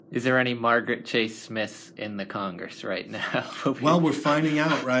Is there any Margaret Chase Smiths in the Congress right now? Well, we're finding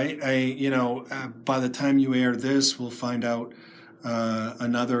out, right? By the time you air this, we'll find out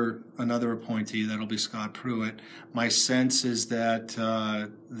another appointee. That'll be Scott Pruitt. My sense is that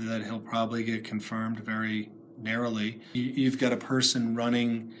he'll probably get confirmed very narrowly. You've got a person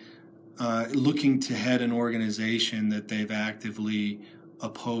running, looking to head an organization that they've actively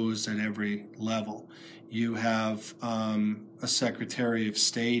opposed at every level. You have a Secretary of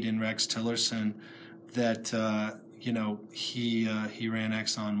State in Rex Tillerson that he ran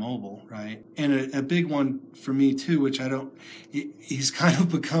ExxonMobil, right? And a big one for me too, which he's kind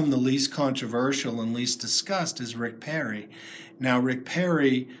of become the least controversial and least discussed, is Rick Perry. Now, Rick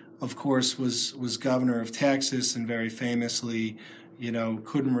Perry, of course, was governor of Texas and very famously,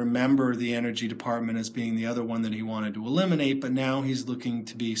 couldn't remember the Energy Department as being the other one that he wanted to eliminate, but now he's looking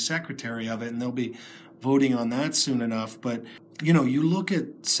to be secretary of it, and they'll be voting on that soon enough. But, you look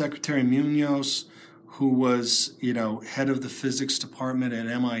at Secretary Munoz, who was, head of the physics department at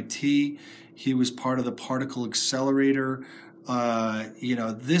MIT. He was part of the particle accelerator.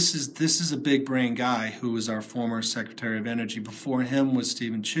 This is a big brain guy who was our former Secretary of Energy. Before him was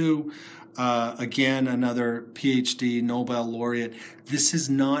Stephen Chu. Again, another PhD Nobel laureate. This has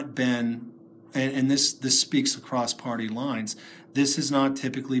not been, and this speaks across party lines, this has not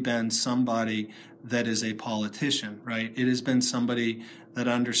typically been somebody that is a politician, right? It has been somebody that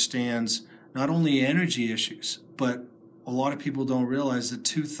understands not only energy issues, but a lot of people don't realize that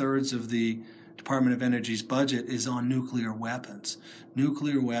 2/3 of the Department of Energy's budget is on nuclear weapons.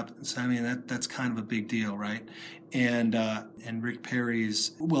 Nuclear weapons, I mean, that's kind of a big deal, right? And Rick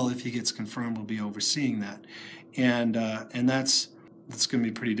Perry's, well, if he gets confirmed, will be overseeing that. And that's going to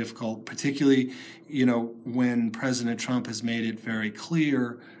be pretty difficult, particularly, when President Trump has made it very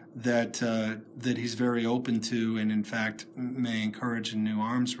clear that he's very open to, and in fact may encourage, a new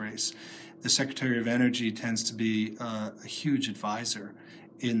arms race. The Secretary of Energy tends to be a huge advisor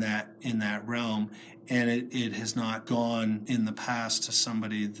in that realm, and it has not gone in the past to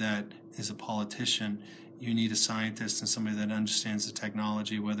somebody that is a politician. You need a scientist and somebody that understands the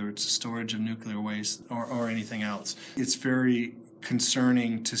technology, whether it's the storage of nuclear waste or anything else. It's very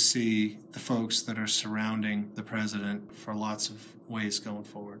concerning to see the folks that are surrounding the president for lots of ways going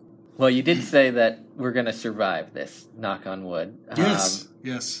forward. Well, you did say that we're going to survive this, knock on wood.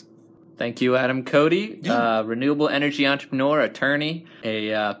 Yes. Thank you, Adam Cote, renewable energy entrepreneur, attorney,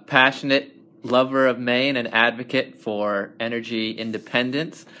 a passionate lover of Maine, and advocate for energy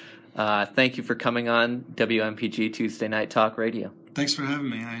independence. Thank you for coming on WMPG Tuesday Night Talk Radio. Thanks for having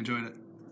me. I enjoyed it.